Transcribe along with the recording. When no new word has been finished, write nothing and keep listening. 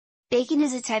Bacon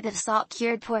is a type of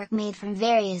salt-cured pork made from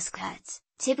various cuts,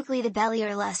 typically the belly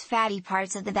or less fatty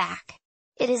parts of the back.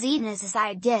 It is eaten as a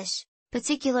side dish,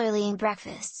 particularly in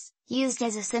breakfasts, used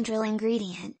as a central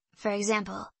ingredient, for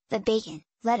example, the bacon,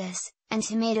 lettuce, and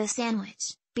tomato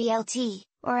sandwich, BLT,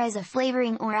 or as a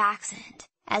flavoring or accent,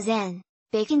 as in,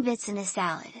 bacon bits in a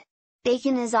salad.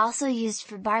 Bacon is also used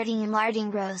for barding and larding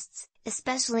roasts,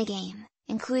 especially game,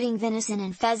 including venison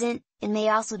and pheasant. It may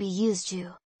also be used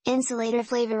to insulate or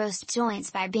flavor roast joints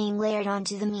by being layered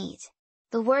onto the meat.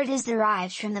 The word is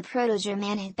derived from the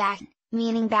Proto-Germanic backen,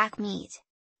 meaning back meat.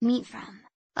 Meat from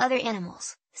other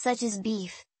animals, such as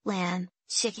beef, lamb,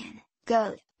 chicken,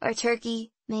 goat, or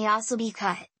turkey, may also be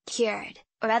cut, cured,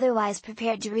 or otherwise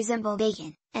prepared to resemble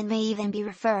bacon, and may even be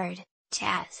referred to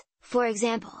as, for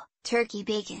example, turkey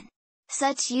bacon.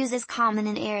 Such use is common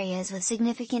in areas with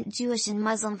significant Jewish and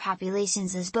Muslim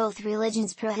populations, as both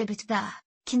religions prohibit the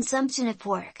consumption of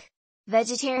pork.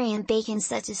 Vegetarian bacon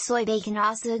such as soy bacon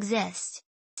also exist,